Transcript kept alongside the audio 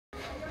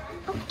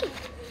Okay.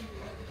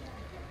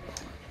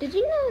 Did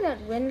you know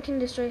that wind can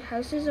destroy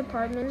houses,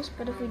 apartments,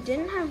 but if we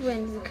didn't have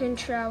wind, we couldn't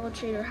travel,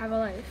 trade, or have a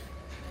life?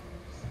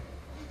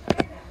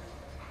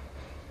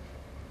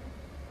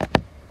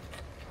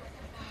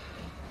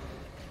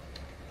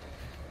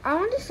 I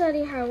want to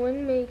study how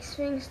wind makes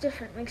things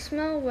different, like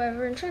smell,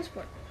 weather, and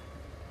transport.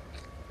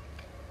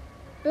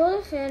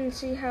 Build a fan and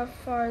see how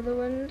far the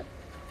wind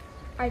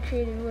I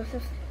created with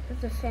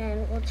the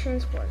fan will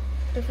transport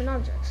different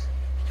objects.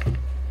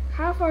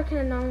 How far can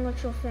a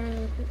non-electrical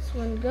fan's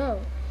wind go?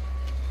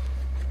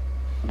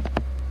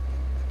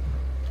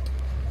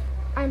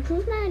 I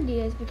improved my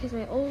ideas because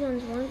my old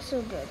ones weren't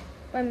so good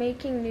by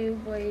making new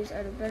blades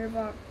out of better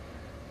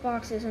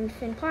boxes and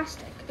thin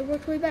plastic. It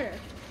worked way better.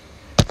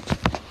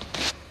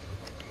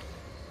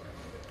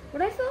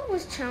 What I thought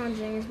was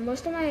challenging is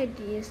most of my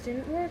ideas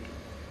didn't work.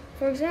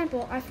 For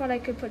example, I thought I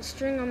could put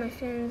string on my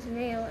fan's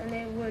nail and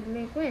it would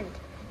make wind.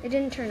 It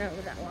didn't turn out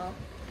that well.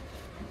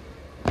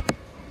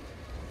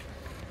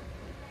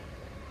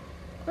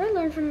 What I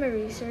learned from my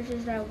research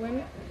is that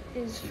wind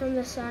is from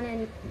the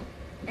sun,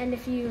 and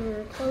if you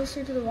are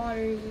closer to the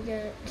water, you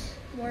get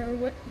more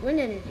wind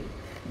energy.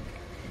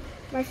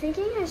 My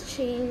thinking has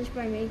changed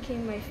by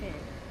making my fan.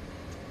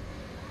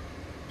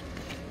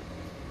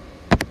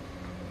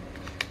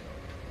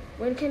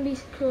 Wind can be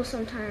cruel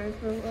sometimes,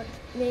 but what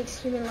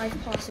makes human life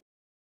possible?